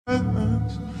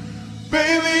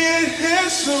Baby, it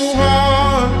hits so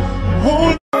hard.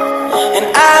 And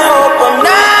I hope I'm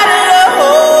not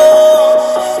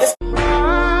alone. It's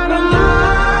Not a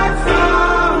life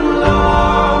from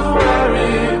love where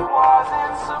it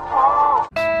wasn't supposed.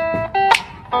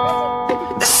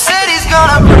 the city's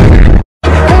gonna burn.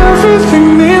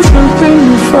 Everything means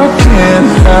nothing if I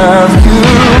can't have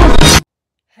you.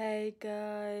 Hey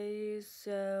guys,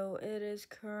 so it is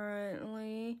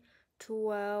currently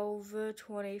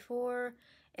 12:24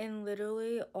 and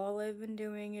literally all I've been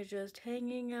doing is just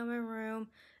hanging out my room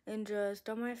and just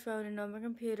on my phone and on my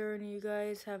computer, and you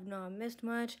guys have not missed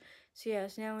much. So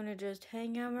yes, now I'm gonna just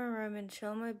hang out my room and chill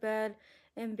on my bed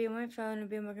and be on my phone and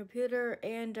be on my computer,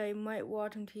 and I might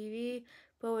watch some TV.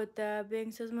 But with that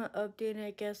being said, my update, and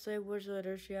I guess I was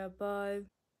later. Yeah, bye.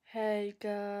 Hey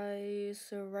guys,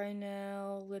 so right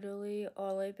now, literally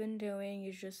all I've been doing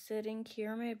is just sitting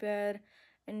here in my bed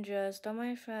and just on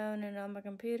my phone and on my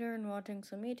computer and watching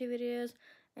some YouTube videos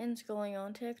and scrolling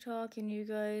on TikTok, and you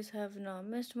guys have not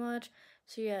missed much.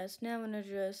 So yes, now I'm gonna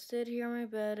just sit here on my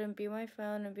bed and be on my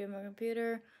phone and be on my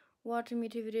computer, watching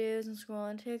YouTube videos and scroll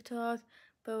on TikTok.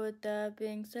 But with that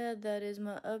being said, that is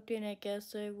my update. I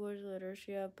guess I was later.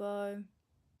 Yeah, bye.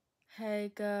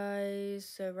 Hey guys,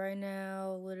 so right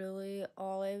now, literally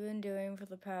all I've been doing for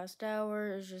the past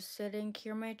hour is just sitting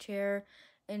here in my chair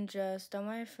and just on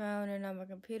my phone and on my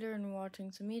computer and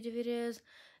watching some YouTube videos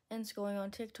and scrolling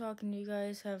on TikTok, and you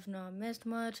guys have not missed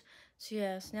much. So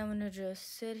yes, now I'm gonna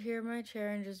just sit here in my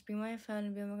chair and just be my phone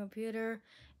and be on my computer,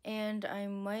 and I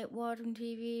might watch some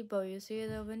TV, but you see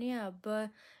it over, yeah.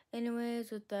 But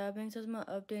anyways, with that being said, my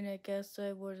update, I guess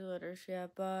I was later. Yeah,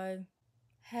 bye.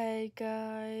 Hey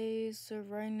guys, so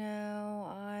right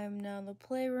now I'm now in the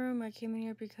playroom. I came in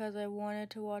here because I wanted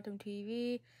to watch some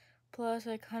TV. Plus,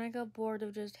 I kind of got bored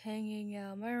of just hanging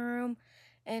out in my room.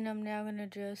 And I'm now gonna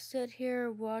just sit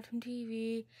here, watch some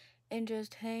TV, and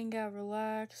just hang out,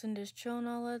 relax, and just chill and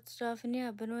all that stuff. And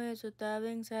yeah, but anyways, with that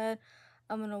being said,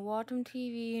 I'm gonna watch some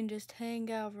TV and just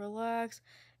hang out, relax,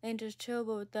 and just chill.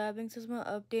 But with that being said, my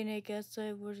update, I guess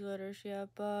I was later. Yeah,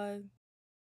 bye.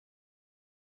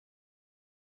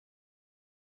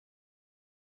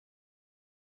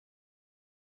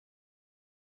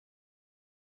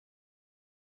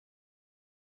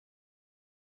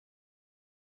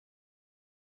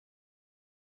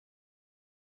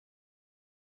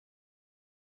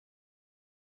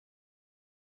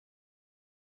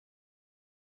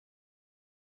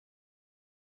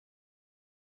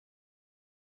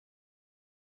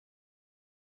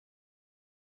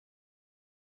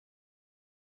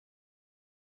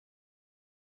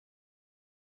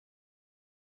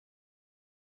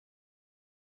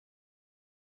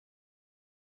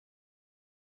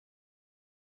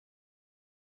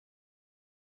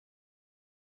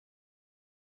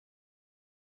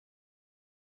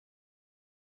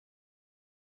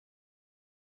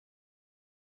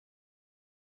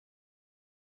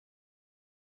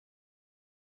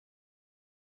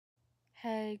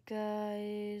 Hey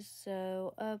guys,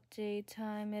 so update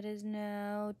time. It is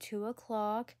now 2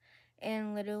 o'clock,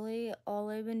 and literally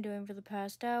all I've been doing for the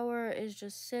past hour is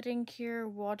just sitting here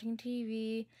watching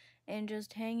TV and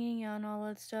just hanging out and all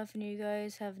that stuff, and you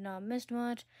guys have not missed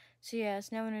much. So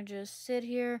yes, now I'm gonna just sit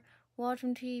here, watch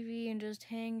some TV, and just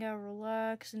hang out,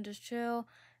 relax, and just chill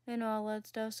and all that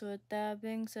stuff. So with that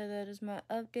being said, that is my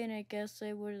update. I guess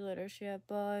I would later. Yeah,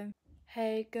 bye.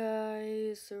 Hey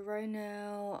guys, so right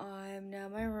now I'm now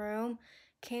in my room.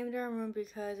 Came to our room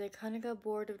because I kind of got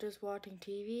bored of just watching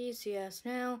TV. So yes,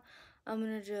 now I'm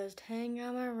gonna just hang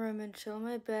out in my room and chill in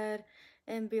my bed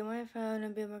and be on my phone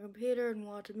and be on my computer and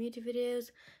watch some YouTube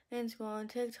videos and scroll on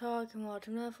TikTok and watch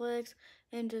some Netflix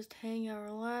and just hang out,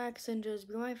 relax, and just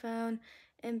be on my phone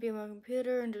and be on my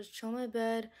computer and just chill in my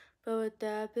bed. But with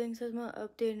that being said, my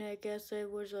update, and I guess I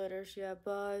was later. So yeah,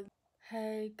 bye.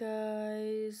 Hey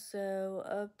guys, so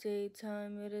update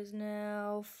time. It is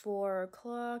now 4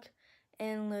 o'clock,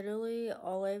 and literally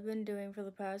all I've been doing for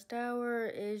the past hour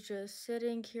is just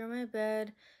sitting here on my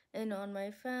bed and on my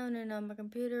phone and on my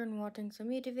computer and watching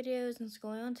some YouTube videos and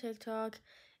scrolling on TikTok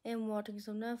and watching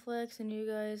some Netflix, and you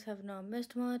guys have not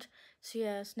missed much. So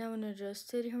yes, now I'm gonna just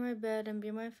sit here on my bed and be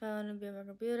on my phone and be on my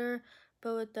computer.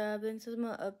 But with that being said,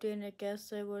 my update, and I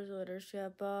guess I was later. Yeah,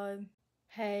 bye.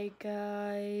 Hey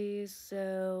guys,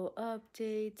 so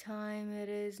update time. It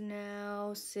is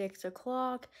now 6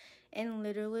 o'clock, and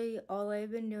literally all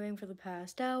I've been doing for the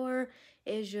past hour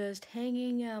is just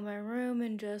hanging out in my room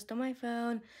and just on my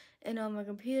phone and on my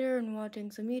computer and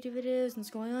watching some YouTube videos and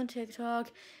scrolling on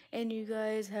TikTok, and you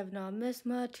guys have not missed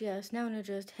much. Yes, now I'm gonna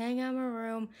just hang out in my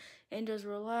room and just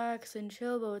relax and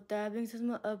chill. But with that being said,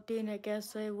 my update, and I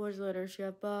guess I was later.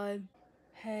 Yeah, bye.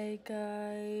 Hey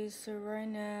guys, so right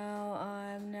now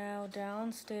I'm now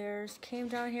downstairs. Came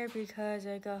down here because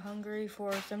I got hungry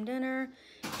for some dinner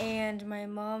and my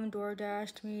mom door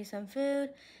dashed me some food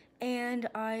and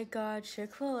I got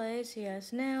Chick-fil-A. So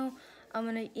yes, now I'm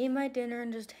gonna eat my dinner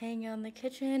and just hang out in the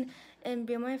kitchen and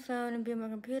be on my phone and be on my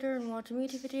computer and watch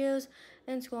YouTube videos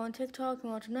and scroll on TikTok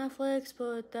and watch Netflix.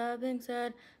 But with that being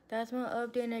said, that's my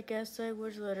update and I guess I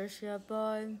was later. Yeah,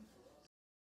 bye.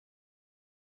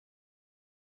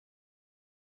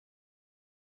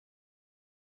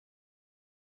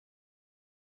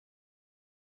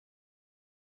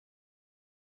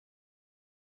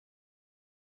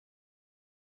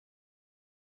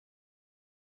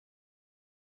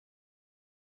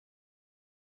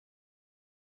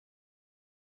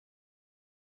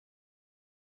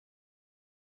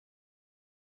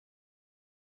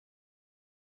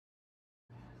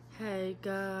 Hey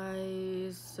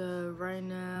guys, so right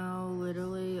now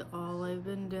literally all I've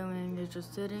been doing is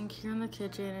just sitting here in the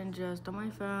kitchen and just on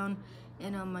my phone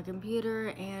and on my computer,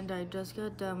 and I just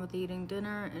got done with eating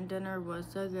dinner and dinner was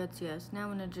so good. So yes, now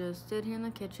I'm gonna just sit here in the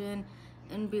kitchen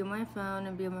and be on my phone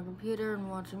and be on my computer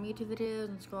and watching YouTube videos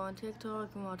and scroll on TikTok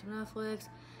and watch Netflix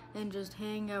and just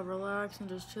hang out, relax and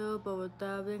just chill. But with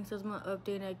that being said, my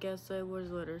update, I guess I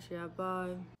was later. Yeah,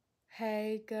 bye.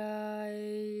 Hey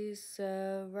guys,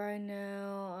 so right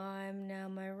now I'm now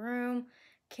in my room.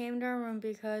 Came down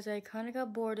because I kind of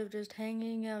got bored of just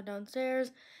hanging out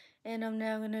downstairs, and I'm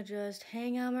now gonna just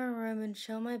hang out in my room and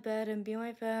chill in my bed and be on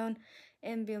my phone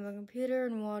and be on my computer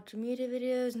and watch YouTube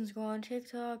videos and go on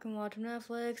TikTok and watch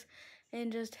Netflix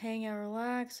and just hang out,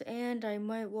 relax, and I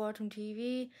might watch some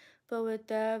TV. But with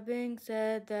that being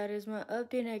said, that is my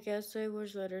update. I guess I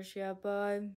was later. Yeah,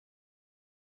 bye.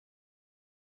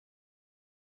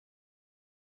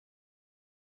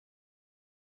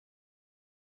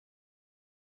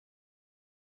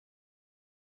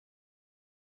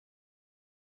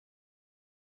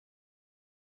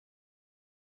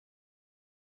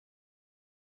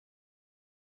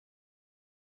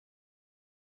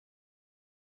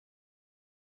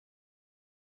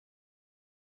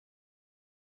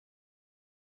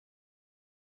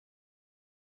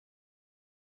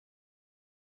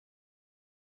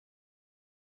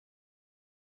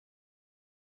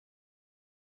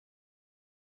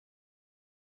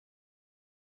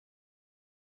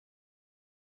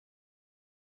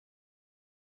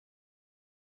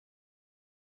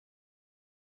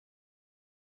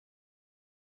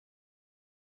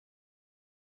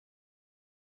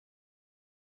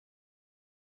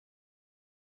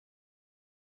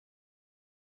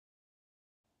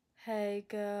 Hey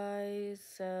guys,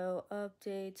 so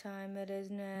update time, it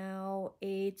is now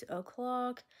 8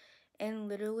 o'clock, and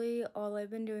literally all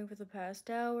I've been doing for the past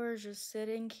hour is just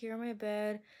sitting here in my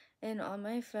bed and on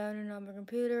my phone and on my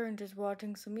computer and just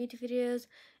watching some YouTube videos,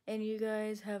 and you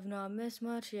guys have not missed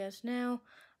much. Yes, now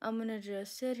I'm gonna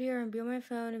just sit here and be on my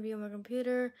phone and be on my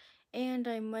computer, and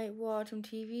I might watch some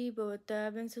TV, but with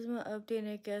that being said, my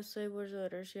update, I guess I was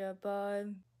later. Yeah, bye.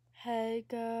 Hey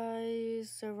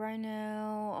guys, so right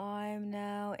now I'm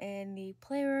now in the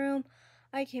playroom.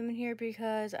 I came in here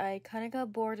because I kind of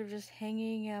got bored of just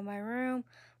hanging out my room.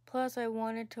 Plus I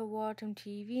wanted to watch some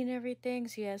TV and everything.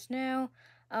 So yes, now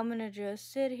I'm gonna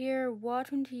just sit here,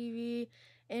 watch some TV,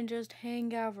 and just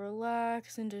hang out,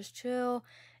 relax, and just chill,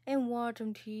 and watch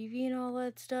some TV and all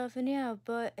that stuff. And yeah,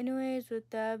 but anyways, with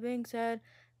that being said,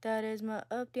 that is my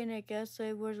update. I guess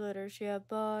I was later. So yeah,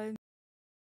 bye.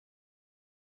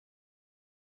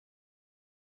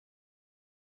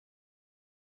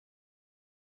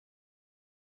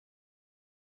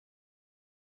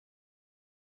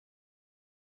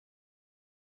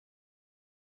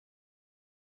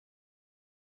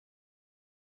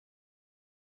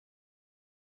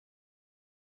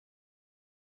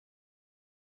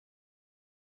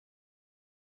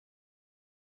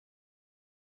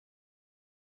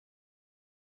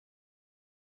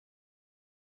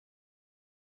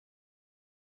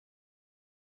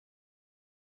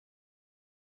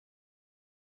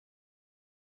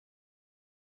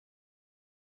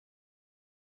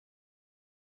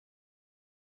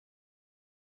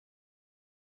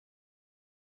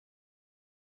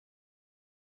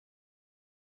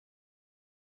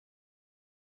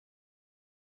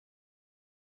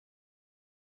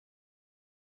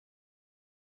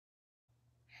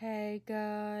 Hey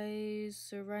guys,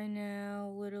 so right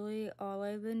now, literally all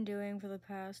I've been doing for the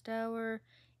past hour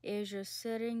is just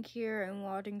sitting here and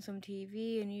watching some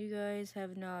TV, and you guys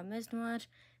have not missed much.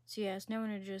 So yes, now I'm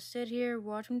gonna just sit here,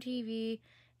 watch some TV,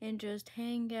 and just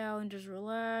hang out and just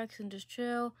relax and just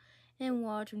chill and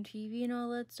watch some TV and all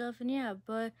that stuff. And yeah,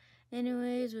 but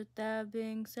Anyways, with that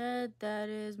being said, that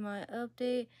is my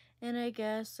update, and I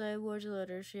guess I watch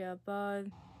later. Yeah, bye.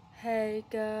 Hey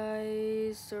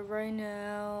guys, so right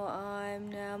now I'm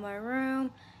now in my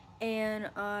room, and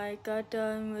I got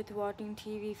done with watching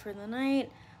TV for the night.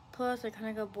 Plus, I kind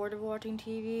of got bored of watching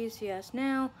TV, so yes,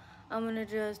 now I'm gonna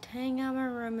just hang out in my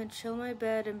room and chill in my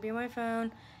bed and be on my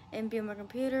phone and be on my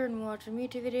computer and watch some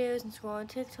YouTube videos and scroll on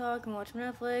TikTok and watch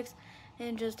Netflix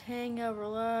and just hang out,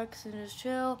 relax, and just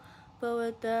chill. But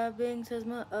with that being said,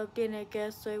 my update, I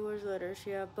guess I was later.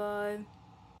 Yeah, bye.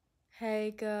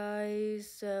 Hey guys,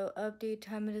 so update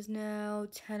time, it is now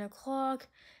 10 o'clock,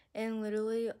 and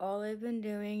literally all I've been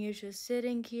doing is just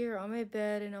sitting here on my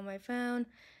bed and on my phone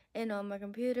and on my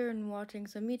computer and watching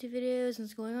some YouTube videos and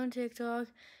scrolling on TikTok,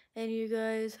 and you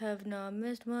guys have not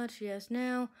missed much. Yes,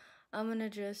 now I'm gonna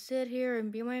just sit here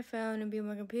and be on my phone and be on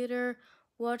my computer,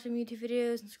 watching YouTube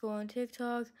videos and scroll on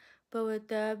TikTok. But with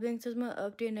that being said, my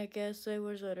update, I guess I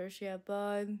was later. Yeah,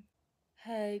 bye.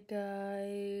 Hey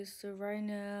guys, so right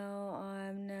now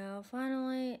I'm now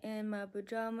finally in my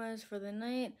pajamas for the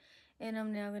night, and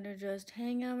I'm now gonna just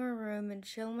hang out in my room and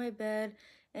chill in my bed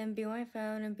and be on my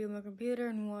phone and be on my computer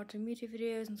and watch YouTube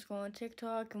videos and scroll on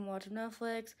TikTok and watch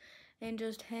Netflix and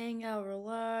just hang out,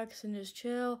 relax, and just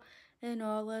chill and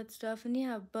all that stuff. And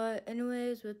yeah, but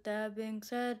anyways, with that being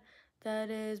said,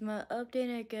 that is my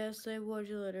update. I guess I will watch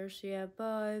you later. So yeah,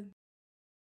 bye.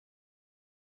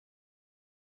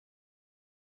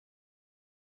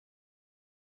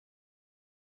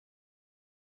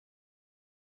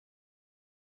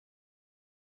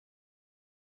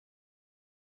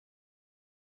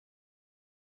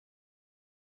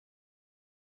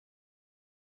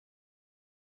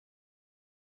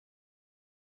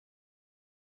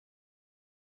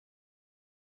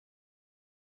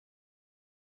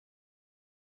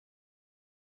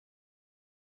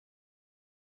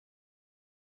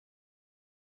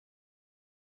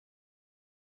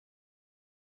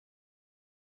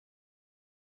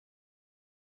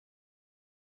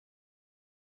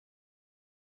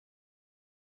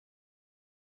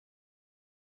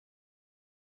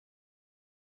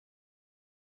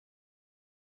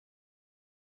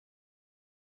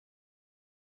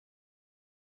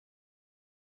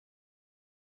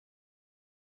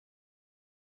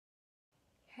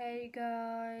 Hey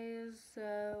guys,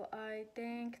 so I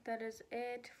think that is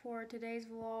it for today's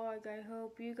vlog. I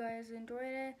hope you guys enjoyed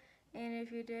it, and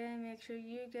if you did, make sure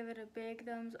you give it a big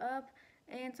thumbs up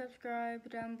and subscribe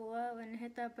down below and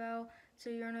hit that bell so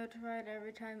you're notified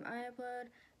every time I upload,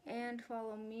 and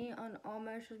follow me on all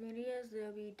my social medias.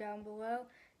 They'll be down below,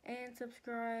 and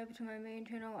subscribe to my main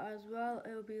channel as well.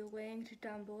 It will be linked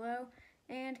down below,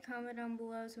 and comment down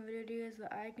below some videos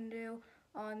that I can do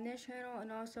on this channel and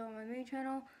also on my main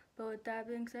channel. But with that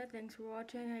being said, thanks for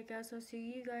watching. I guess I'll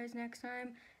see you guys next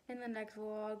time in the next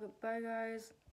vlog. Bye guys.